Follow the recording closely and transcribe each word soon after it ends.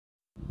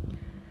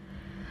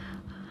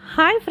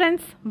Hi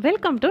friends,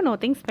 welcome to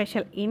nothing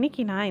special.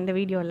 இன்றைக்கி நான் இந்த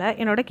வீடியோவில்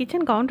என்னோடய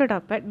கிச்சன் கவுண்டர்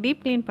டாப்பை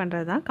டீப் க்ளீன்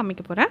பண்ணுறது தான்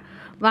காமிக்க போகிறேன்.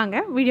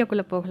 வாங்க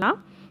வீடியோக்குள்ளே போகலாம்.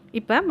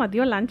 இப்போ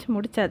மதியம் லஞ்ச்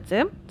முடிச்சாச்சு.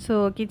 ஸோ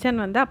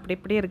கிச்சன் வந்து அப்படி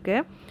இப்படி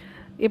இருக்குது.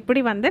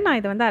 எப்படி நான்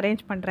இதை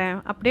அரேஞ்ச் பண்ணுறேன்,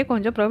 அப்படியே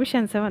கொஞ்சம்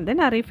ப்ரொவிஷன்ஸை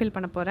நான் ரீஃபில்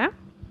பண்ண போகிறேன்.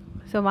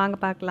 ஸோ வாங்க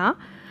பார்க்கலாம்.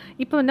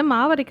 இப்போ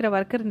மாவு அரைக்கிற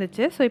ஒர்க்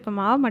இருந்துச்சு. ஸோ இப்போ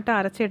மாவு மட்டும்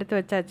அரைச்சி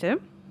எடுத்து வச்சாச்சு.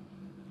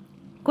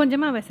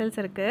 கொஞ்சமாக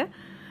வெசல்ஸ்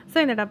இருக்குது. ஸோ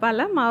இந்த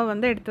டப்பாவில்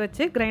மாவு எடுத்து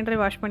வச்சு கிரைண்டரை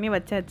வாஷ் பண்ணி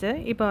வச்சாச்சு.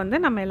 இப்போ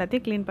நம்ம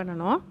எல்லாத்தையும் க்ளீன்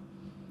பண்ணணும்.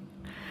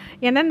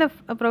 எந்தெந்த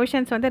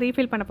ப்ரொவிஷன்ஸ்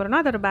ரீஃபில் பண்ண போகிறோன்னா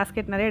அது ஒரு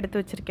பேஸ்கெட் நிறைய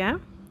எடுத்து வச்சுருக்கேன்.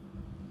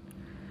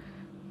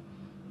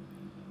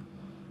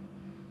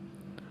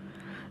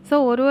 ஸோ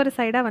ஒரு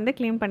சைடாக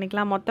க்ளீன்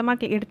பண்ணிக்கலாம்.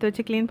 மொத்தமாக எடுத்து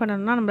வச்சு க்ளீன்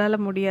பண்ணணும்னா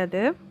நம்மளால்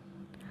முடியாது.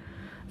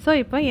 ஸோ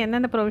இப்போ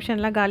எந்தெந்த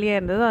ப்ரொவிஷன்லாம் காலியாக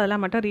இருந்ததோ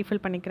அதெல்லாம் மட்டும்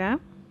ரீஃபில் பண்ணிக்கிறேன்.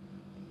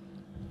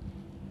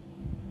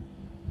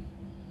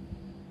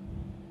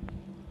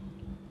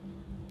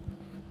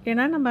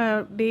 ஏன்னா நம்ம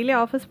டெய்லி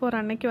ஆஃபீஸ் போகிற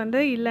அன்னைக்கு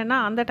இல்லைன்னா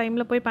அந்த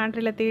டைமில் போய்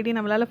பேண்ட்ரியில் தேடி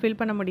நம்மளால் ஃபில்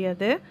பண்ண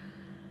முடியாது.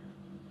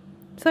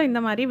 ஸோ இந்த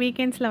மாதிரி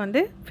வீக்கெண்ட்ஸில்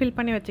ஃபில்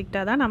பண்ணி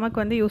வச்சுக்கிட்டா தான்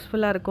நமக்கு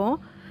யூஸ்ஃபுல்லாக இருக்கும்.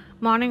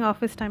 மார்னிங்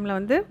ஆஃபீஸ்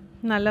டைமில்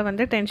நல்லா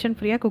டென்ஷன்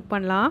ஃப்ரீயாக குக்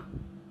பண்ணலாம்.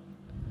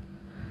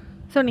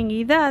 ஸோ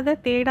நீங்கள் அதை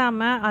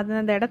தேடாமல்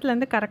அந்த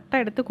இடத்துலேருந்து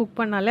கரெக்டாக எடுத்து குக்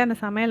பண்ணாலே அந்த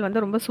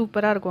சமையல் ரொம்ப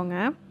சூப்பராக இருக்குங்க.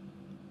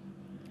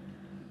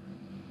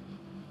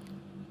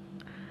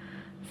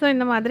 ஸோ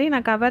இந்த மாதிரி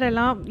நான் கவர்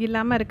எல்லாம்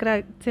இல்லாமல் இருக்கிற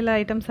சில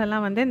ஐட்டம்ஸ்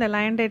எல்லாம் இந்த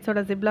லயன்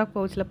டேட்ஸோட ஜிப்லாக்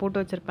பவுச்சில்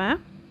போட்டு வச்சுருப்பேன்.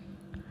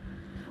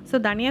 ஸோ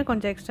தனியாக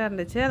கொஞ்சம் எக்ஸ்ட்ரா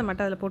இருந்துச்சு, அதை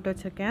மட்டும் அதில் போட்டு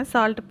வச்சுருக்கேன்.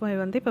 சால்ட் போய்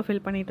இப்போ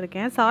ஃபில்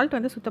பண்ணிகிட்ருக்கேன்.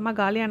 சால்ட் சுத்தமாக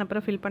காலியான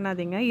அப்புறம் ஃபில்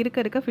பண்ணாதீங்க,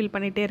 இருக்க ஃபில்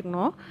பண்ணிகிட்டே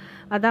இருக்கணும்.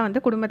 அதான்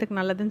குடும்பத்துக்கு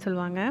நல்லதுன்னு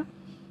சொல்லுவாங்க.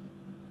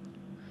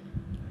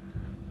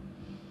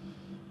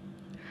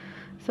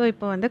 ஸோ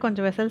இப்போ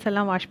கொஞ்சம் வெசல்ஸ்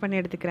எல்லாம் வாஷ்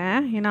பண்ணி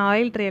எடுத்துக்கிறேன். ஏன்னா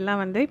ஆயில் ட்ரே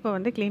எல்லாம் இப்போ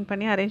க்ளீன்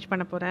பண்ணி அரேஞ்ச்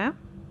பண்ண போகிறேன்.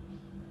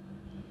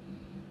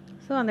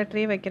 ஸோ அந்த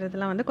ட்ரே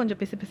வைக்கிறதுலாம் கொஞ்சம்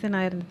பிசு பிசுன்னு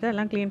இருந்தது,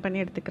 எல்லாம் க்ளீன்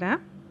பண்ணி எடுத்துக்கிறேன்.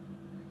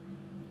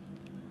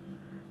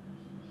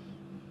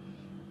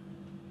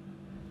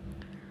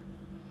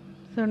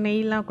 ஸோ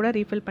நெய்லாம் கூட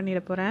ரீஃபில்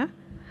பண்ணிட போகிறேன்.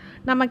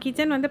 நம்ம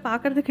கிச்சன்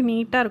பார்க்குறதுக்கு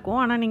நீட்டாக இருக்கும்.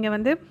 ஆனால்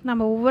நீங்கள்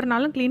நம்ம ஒவ்வொரு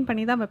நாளும் க்ளீன்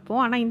பண்ணி தான்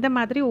வைப்போம். ஆனால் இந்த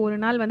மாதிரி ஒரு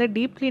நாள்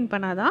டீப் க்ளீன்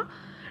பண்ணால் தான்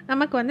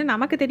நமக்கு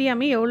நமக்கு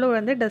தெரியாமல்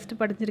எவ்வளோ டஸ்ட்டு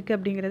படிஞ்சிருக்கு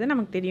அப்படிங்கிறது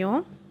நமக்கு தெரியும்.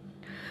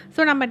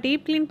 ஸோ நம்ம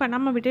டீப் க்ளீன்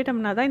பண்ணாமல்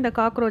விட்டுட்டோம்னா தான் இந்த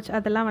காக்ரோச்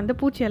அதெல்லாம்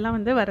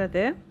பூச்சியெல்லாம்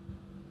வர்றது.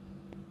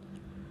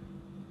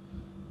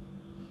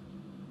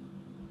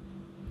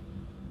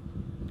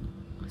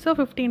 ஸோ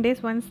 15 days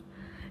ஒன்ஸ்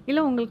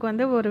இல்லை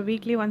உங்களுக்கு ஒரு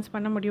வீக்லி ஒன்ஸ்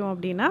பண்ண முடியும்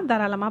அப்படின்னா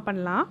தாராளமாக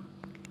பண்ணலாம்.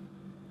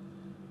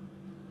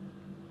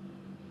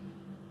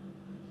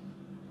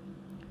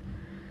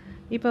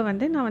 இப்போ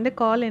நான்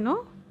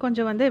காலினும்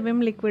கொஞ்சம்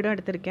விம் லிக்விடும்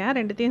எடுத்திருக்கேன்.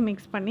 ரெண்டுத்தையும்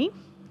மிக்ஸ் பண்ணி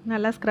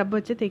நல்லா ஸ்க்ரப்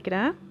வச்சு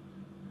தேய்க்கிறேன்.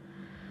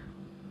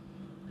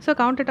 ஸோ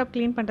கவுண்டர் டாப்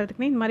க்ளீன்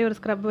பண்ணுறதுக்குன்னு இந்த மாதிரி ஒரு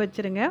ஸ்க்ரப்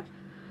வச்சுருங்க.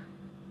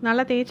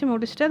 நல்லா தேய்ச்சி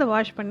முடிச்சுட்டு அதை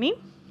வாஷ் பண்ணி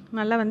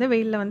நல்லா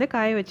வெயிலில்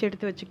காய வச்சு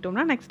எடுத்து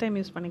வச்சுக்கிட்டோம்னா நெக்ஸ்ட்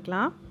டைம் யூஸ்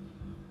பண்ணிக்கலாம்.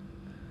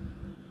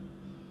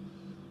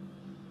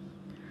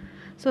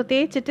 ஸோ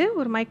தேய்ச்சிட்டு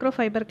ஒரு மைக்ரோ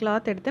ஃபைபர்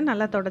கிளாத் எடுத்து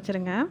நல்லா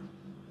தொடச்சிருங்க.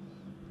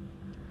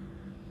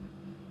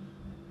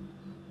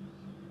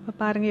 இப்போ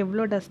பாருங்கள்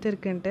எவ்வளோ டஸ்ட்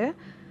இருக்குன்ட்டு.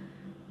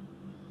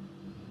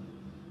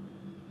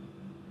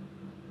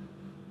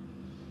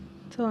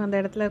 ஸோ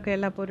அந்த இடத்துல இருக்க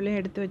எல்லா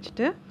பொருளையும் எடுத்து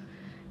வச்சுட்டு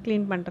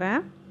க்ளீன்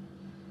பண்ணுறேன்.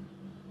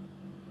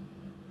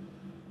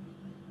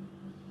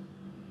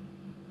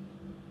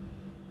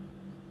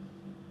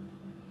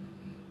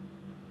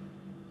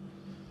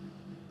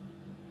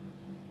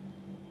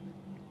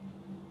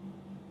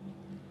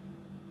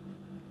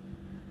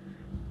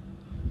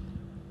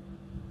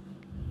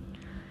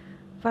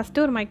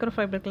 ஃபஸ்ட்டு ஒரு மைக்ரோ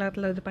ஃபைபர்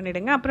கிளாத்தில் இது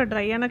பண்ணிவிடுங்க. அப்புறம்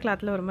ட்ரையான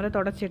கிளாத்தில் ஒரு முறை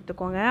தொடச்சி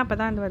எடுத்துக்கோங்க. அப்போ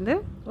தான் அது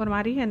ஒரு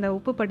மாதிரி அந்த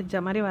உப்பு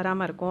படித்த மாதிரி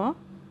வராமல் இருக்கும்.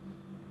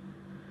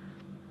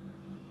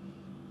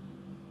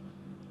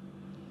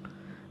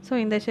 ஸோ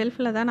இந்த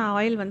ஷெல்ஃபில் தான் நான்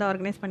ஆயில்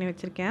ஆர்கனைஸ் பண்ணி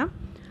வச்சுருக்கேன்.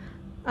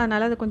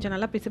 அதனால் அது கொஞ்சம்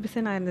நல்லா பிசு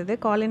பிசுன்னு இருந்தது.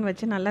 காலின்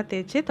வச்சு நல்லா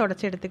தேய்ச்சி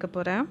தொடச்சி எடுத்துக்க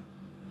போகிறேன்.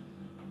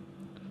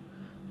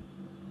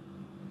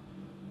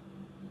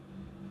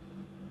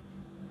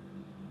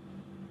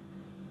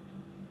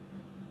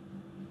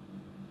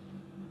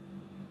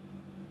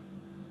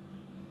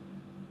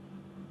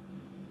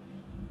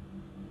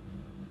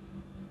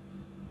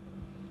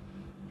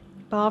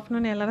 இப்போ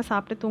ஆஃப்டர்நூன் எல்லோரும்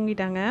சாப்பிட்டு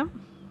தூங்கிட்டாங்க.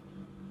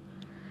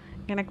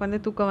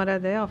 எனக்கு தூக்கம்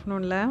வராது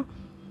ஆஃப்டர்நூனில்.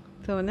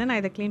 ஸோ நான்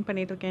இதை க்ளீன்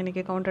பண்ணிகிட்ருக்கேன்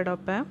இன்றைக்கி கவுண்டர்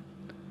டாப்பை.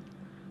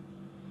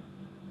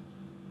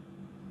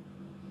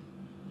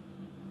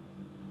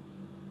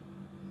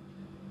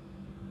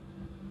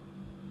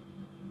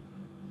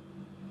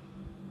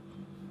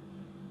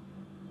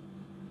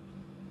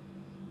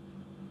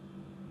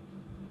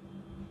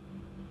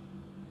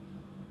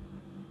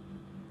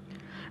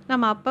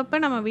 நம்ம அப்பப்போ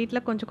நம்ம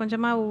வீட்டில் கொஞ்சம்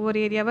கொஞ்சமாக ஒவ்வொரு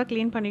ஏரியாவாக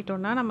க்ளீன்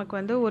பண்ணிட்டோம்னா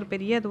நமக்கு ஒரு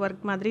பெரிய அது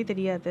ஒர்க் மாதிரி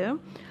தெரியாது.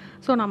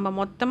 ஸோ நம்ம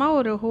மொத்தமாக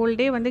ஒரு ஹோல்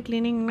டே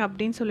க்ளீனிங்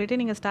அப்படின்னு சொல்லிட்டு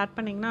நீங்கள் ஸ்டார்ட்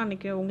பண்ணிங்கன்னா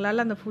அன்றைக்கி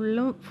உங்களால் அந்த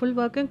ஃபுல்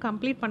ஒர்க்கும்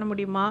கம்ப்ளீட் பண்ண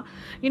முடியுமா,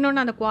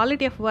 இன்னொன்று அந்த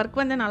குவாலிட்டி ஆஃப் ஒர்க்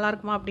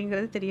நல்லாயிருக்குமா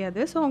அப்படிங்கிறது தெரியாது.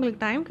 ஸோ உங்களுக்கு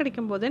டைம்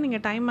கிடைக்கும்போது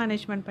நீங்கள் டைம்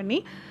மேனேஜ்மெண்ட் பண்ணி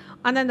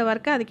அந்தந்த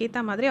ஒர்க்கை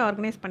அதுக்கேற்ற மாதிரி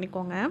ஆர்கனைஸ்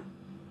பண்ணிக்கோங்க.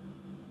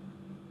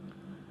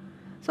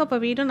 ஸோ அப்போ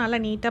வீடும் நல்லா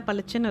நீட்டாக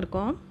பளிச்சுன்னு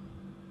இருக்கும்.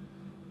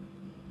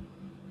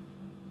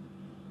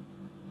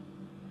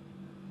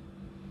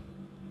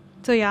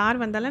 ஸோ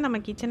யார் வந்தாலும் நம்ம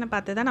கிச்சனை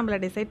பார்த்து தான் நம்மளை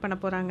டிசைட் பண்ண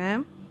போகிறாங்க.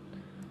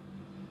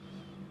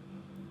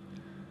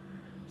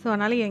 ஸோ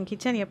அதனால் என்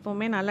கிச்சன்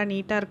எப்போவுமே நல்லா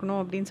நீட்டாக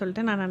இருக்கணும் அப்படின்னு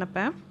சொல்லிட்டு நான்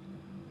நினப்பேன்.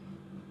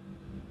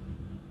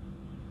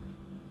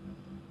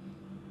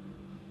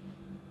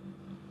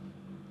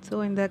 ஸோ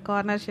இந்த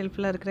கார்னர்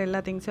ஷெல்ஃபில் இருக்கிற எல்லா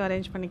திங்ஸும்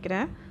அரேஞ்ச்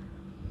பண்ணிக்கிறேன்.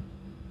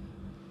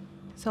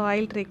 ஸோ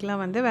ஆயில்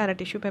ட்ரேக்கெலாம் வந்து வேறு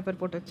டிஷ்யூ பேப்பர்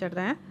போட்டு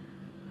வச்சிடுறேன்.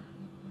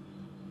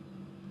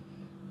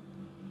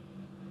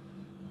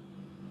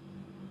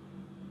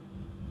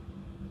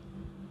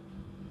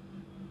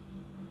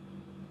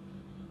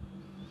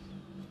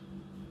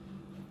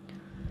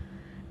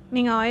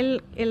 நீங்கள் ஆயில்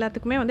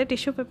எல்லாத்துக்குமே வந்து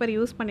டிஷ்யூ பேப்பர்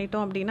யூஸ்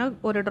பண்ணிட்டோம் அப்படின்னா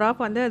ஒரு ட்ராப்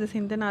வந்து அது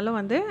சிந்தினாலும்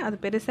வந்து அது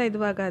பெருசாக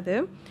இதுவாகாது.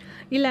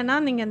 இல்லைனா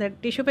நீங்கள் அந்த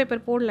டிஷ்யூ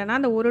பேப்பர் போடலைன்னா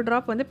அந்த ஒரு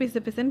ட்ராப் வந்து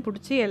பிசு பிசுன்னு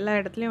பிடிச்சி எல்லா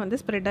இடத்துலையும்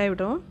வந்து ஸ்ப்ரெட்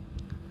ஆகிவிடும்.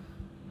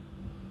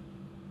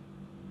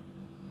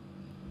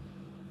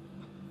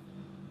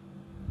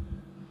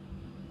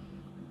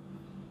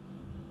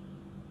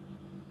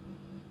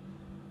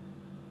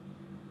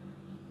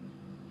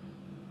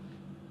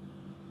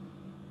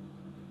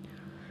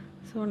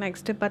 ஸோ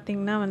நெக்ஸ்ட்டு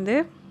பார்த்திங்கன்னா வந்து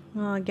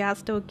கேஸ்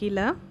ஸ்டவ்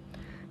கீழே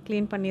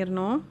க்ளீன்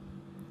பண்ணிடணும்.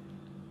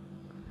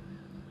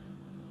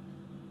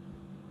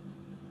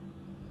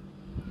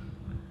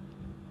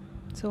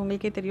 ஸோ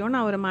உங்களுக்கே தெரியும்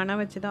நான் ஒரு மனை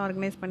வச்சு தான்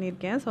ஆர்கனைஸ்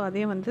பண்ணியிருக்கேன். ஸோ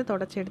அதையும் வந்து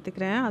தொடச்சி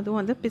எடுத்துக்கிறேன்.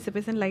 அதுவும் வந்து பிசு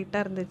பிசுன்னு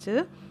லைட்டாக இருந்துச்சு.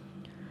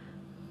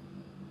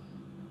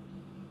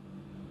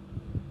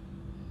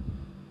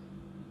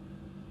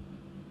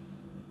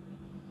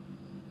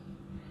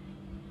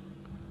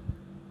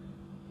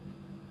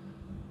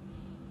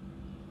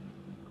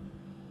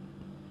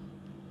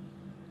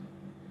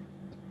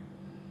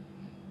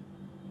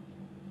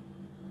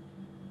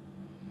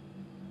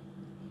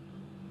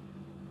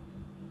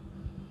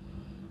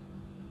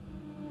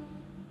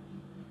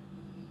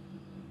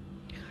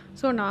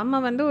 ஸோ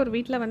நாம் வந்து ஒரு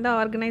வீட்டில் வந்து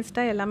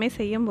ஆர்கனைஸ்டாக எல்லாமே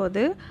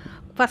செய்யும்போது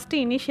ஃபஸ்ட்டு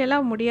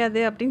இனிஷியலாக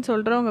முடியாது அப்படின்னு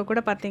சொல்கிறவங்க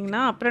கூட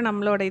பார்த்திங்கன்னா அப்புறம்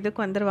நம்மளோட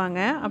இதுக்கு வந்துடுவாங்க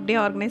அப்படியே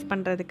ஆர்கனைஸ்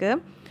பண்ணுறதுக்கு.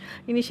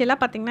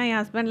 இனிஷியலாக பார்த்திங்கன்னா என்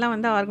ஹஸ்பண்ட்லாம்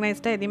வந்து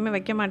ஆர்கனைஸ்டாக எதையுமே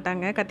வைக்க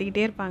மாட்டாங்க,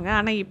 கத்திக்கிட்டே இருப்பாங்க.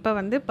 ஆனால் இப்போ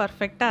வந்து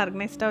பர்ஃபெக்டாக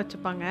ஆர்கனைஸ்டாக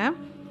வச்சுப்பாங்க.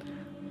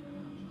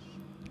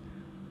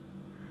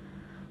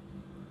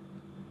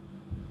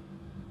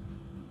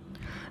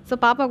 ஸோ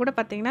பாப்பா கூட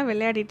பார்த்திங்கன்னா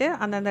விளையாடிட்டு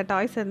அந்த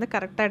டாய்ஸ் வந்து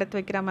கரெக்டாக எடுத்து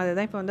வைக்கிற மாதிரி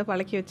தான் இப்போ வந்து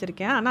பழக்கி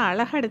வச்சுருக்கேன். ஆனால்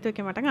அழகாக எடுத்து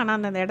வைக்க மாட்டாங்க,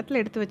 ஆனால் அந்த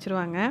இடத்துல எடுத்து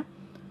வச்சுருவாங்க.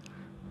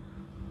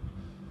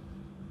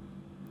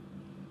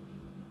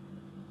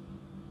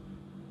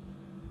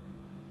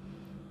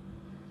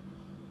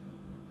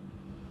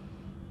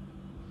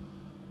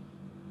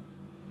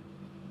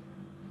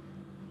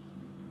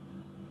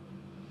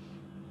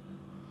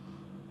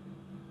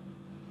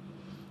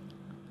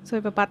 ஸோ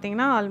இப்போ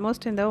பார்த்திங்கன்னா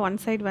ஆல்மோஸ்ட் இந்த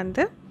ஒன் சைடு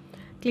வந்து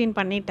க்ளீன்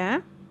பண்ணிட்டேன்.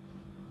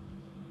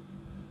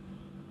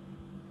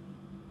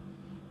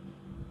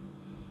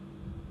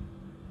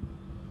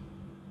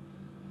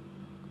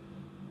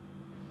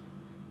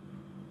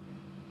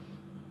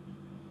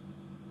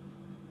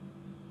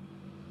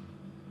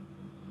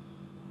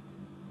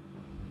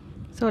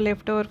 ஸோ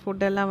லெஃப்ட் ஓவர்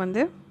ஃபுட்டெல்லாம்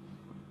வந்து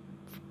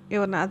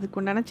அதுக்கு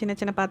உண்டான சின்ன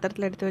சின்ன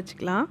பாத்திரத்தில் எடுத்து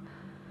வச்சுக்கலாம்.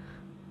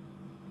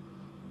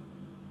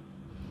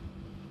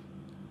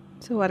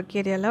 ஸோ ஒர்க்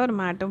ஏரியாவில் ஒரு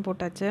மேட்டும்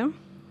போட்டாச்சு.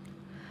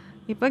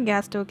 இப்போ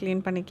கேஸ் ஸ்டவ்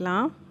க்ளீன்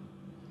பண்ணிக்கலாம்.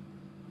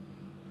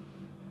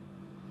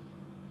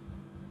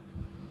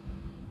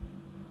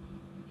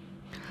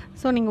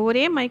 ஸோ நீங்கள்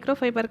ஒரே மைக்ரோ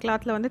ஃபைபர்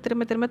கிளாத்தில் வந்து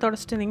திரும்ப திரும்ப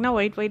தொடச்சிட்டு இருந்தீங்கன்னா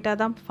ஒயிட்டாக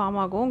தான் ஃபார்ம்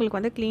ஆகும். உங்களுக்கு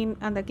வந்து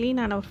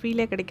க்ளீனான ஒரு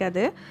ஃபீலே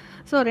கிடைக்காது.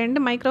 ஸோ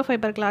 2 மைக்ரோ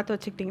ஃபைபர் கிளாத்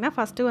வச்சுக்கிட்டிங்கன்னா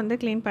ஃபஸ்ட்டு வந்து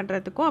க்ளீன்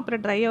பண்ணுறதுக்கும்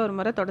அப்புறம் ட்ரையாக ஒரு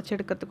முறை தொடச்சி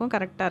எடுக்கிறதுக்கும்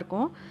கரெக்டாக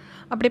இருக்கும்.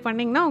 அப்படி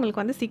பண்ணிங்கன்னா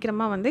உங்களுக்கு வந்து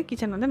சீக்கிரமாக வந்து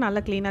கிச்சன் வந்து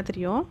நல்லா க்ளீனாக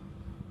தெரியும்.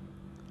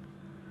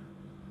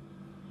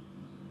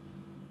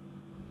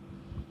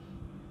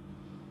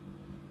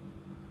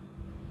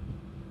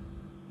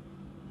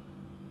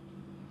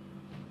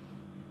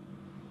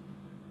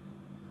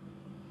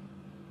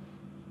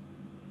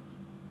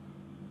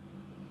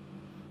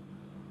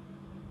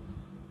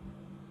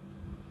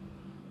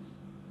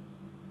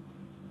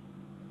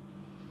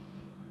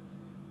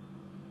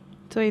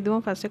 ஸோ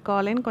இதுவும் ஃபஸ்ட்டு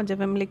காலைன் கொஞ்சம்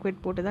விம்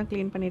லிக்விட் போட்டு தான்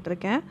க்ளீன்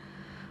பண்ணிகிட்ருக்கேன்.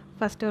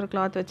 ஃபஸ்ட்டு ஒரு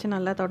கிளாத் வச்சு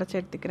நல்லா தொடச்சி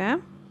எடுத்துக்கிறேன்.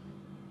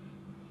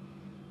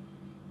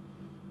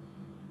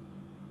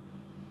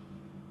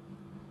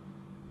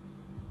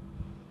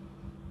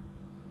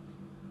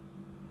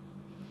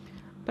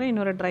 அப்புறம்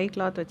இன்னொரு ட்ரை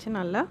கிளாத் வச்சு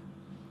நல்லா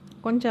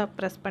கொஞ்சம்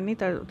ப்ரெஸ் பண்ணி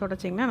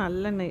தொடச்சிங்கன்னா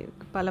நல்லா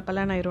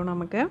பளபளன்னு ஆயிரும்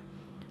நமக்கு.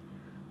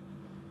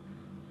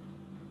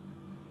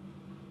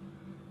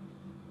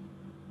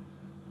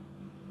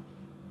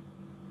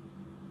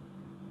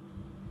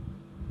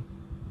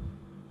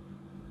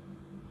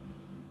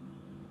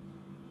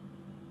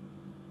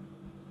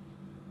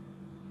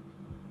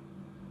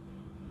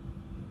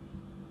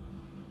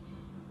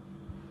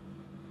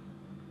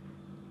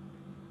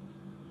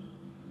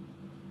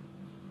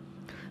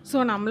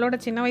 ஸோ நம்மளோட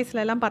சின்ன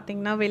வயசுலலாம்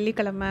பார்த்திங்கன்னா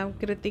வெள்ளிக்கிழமை,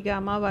 கிருத்திகை,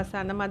 அமாவாசை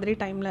அந்த மாதிரி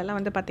டைம்லலாம்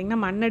வந்து பார்த்திங்கன்னா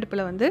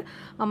மண்ணடுப்பில் வந்து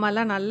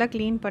அம்மாலாம் நல்லா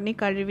க்ளீன் பண்ணி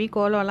கழுவி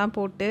கோலம்லாம்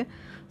போட்டு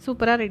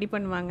சூப்பராக ரெடி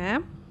பண்ணுவாங்க.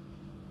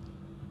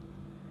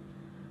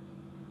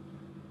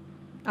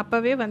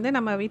 அப்போவே வந்து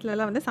நம்ம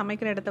வீட்டிலலாம் வந்து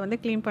சமைக்கிற இடத்த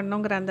வந்து க்ளீன்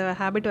பண்ணணுங்கிற அந்த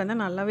ஹேபிட் வந்து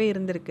நல்லாவே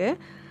இருந்திருக்கு.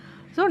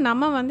 ஸோ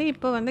நம்ம வந்து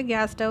இப்போ வந்து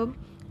கேஸ் ஸ்டவ்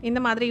இந்த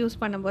மாதிரி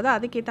யூஸ் பண்ணும்போது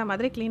அதுக்கேற்ற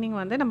மாதிரி க்ளீனிங்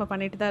வந்து நம்ம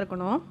பண்ணிட்டு தான்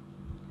இருக்கணும்.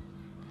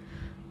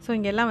 ஸோ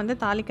இங்கெல்லாம் வந்து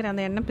தாளிக்கிற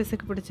அந்த எண்ணெய்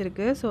பிசுக்கு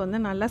பிடிச்சிருக்கு. ஸோ வந்து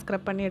நல்லா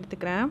ஸ்க்ரப் பண்ணி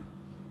எடுத்துக்கிறேன்.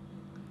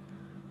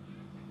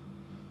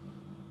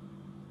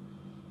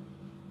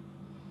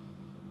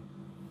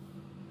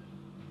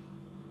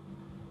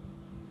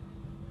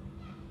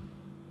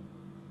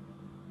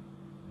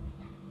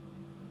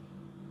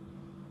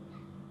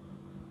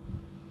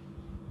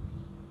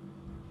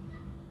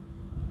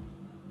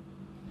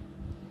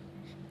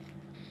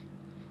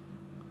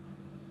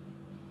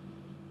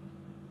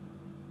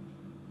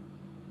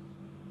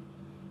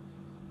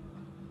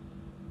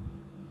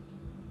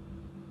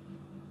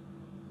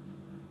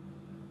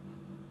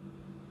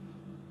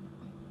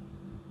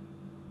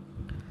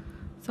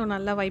 ஸோ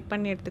நல்லா வைப்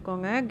பண்ணி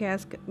எடுத்துக்கோங்க.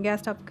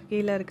 கேஸ் ஸ்டவ்க்கு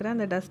கீழே இருக்கிற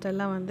அந்த டஸ்ட்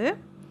எல்லாம் வந்து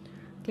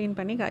க்ளீன்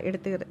பண்ணி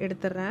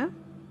எடுத்துடுறேன்.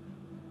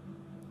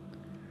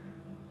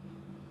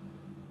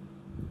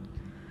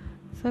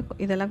 ஸோ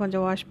இதெல்லாம்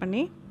கொஞ்சம் வாஷ்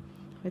பண்ணி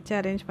வச்சு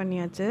அரேஞ்ச்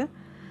பண்ணியாச்சு.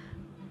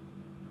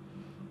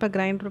 இப்போ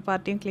கிரைண்டர்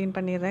பார்ட்டியும் க்ளீன்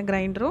பண்ணிடுறேன்.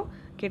 கிரைண்டரும்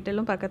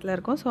கெட்டிலும் பக்கத்தில்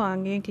இருக்கும். ஸோ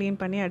அங்கேயும்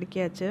க்ளீன் பண்ணி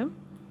அடுக்கியாச்சு.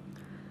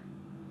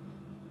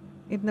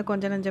 இந்த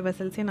கொஞ்சம் நஞ்ச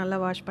வெசல்ஸையும் நல்லா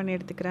வாஷ் பண்ணி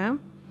எடுத்துக்கிறேன்.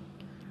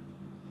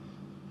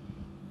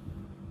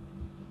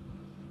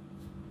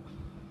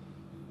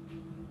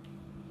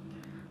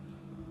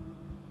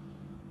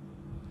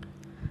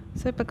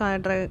 ஸோ இப்போ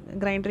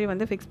கிரைண்டரையும்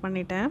வந்து ஃபிக்ஸ்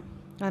பண்ணிட்டேன்.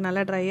 அது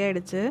நல்லா ட்ரை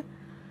ஆகிடுச்சு.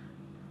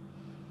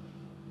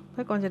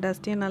 இப்போ கொஞ்சம்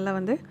டஸ்ட்டையும் நல்லா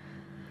வந்து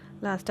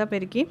லாஸ்ட்டாக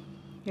பெருக்கி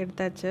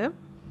எடுத்தாச்சு.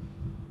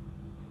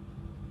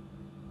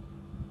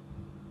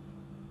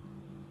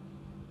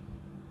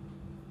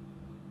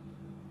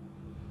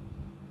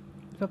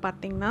 இப்போ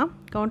பார்த்திங்கன்னா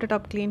கவுண்டர்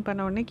டாப் க்ளீன்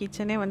பண்ண உடனே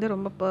கிச்சனே வந்து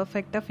ரொம்ப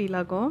பர்ஃபெக்டாக ஃபீல்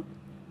ஆகும்.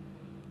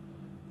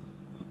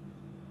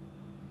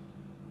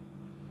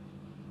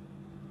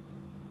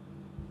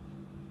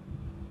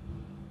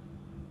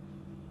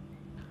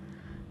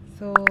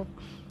 ஸோ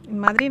இந்த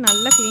மாதிரி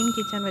நல்ல க்ளீன்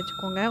கிச்சன்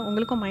வச்சுக்கோங்க.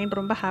 உங்களுக்கும் மைண்ட்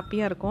ரொம்ப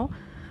ஹாப்பியாக இருக்கும்.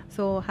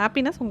 ஸோ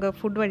ஹாப்பினஸ் உங்கள்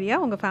ஃபுட்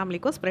வழியாக உங்கள்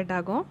ஃபேமிலிக்கும் ஸ்ப்ரெட்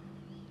ஆகும்.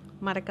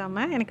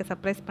 மறக்காமல் எனக்கு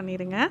சர்ப்ரைஸ்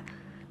பண்ணிடுங்க.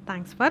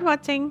 தேங்க்ஸ் ஃபார்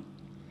வாட்சிங்.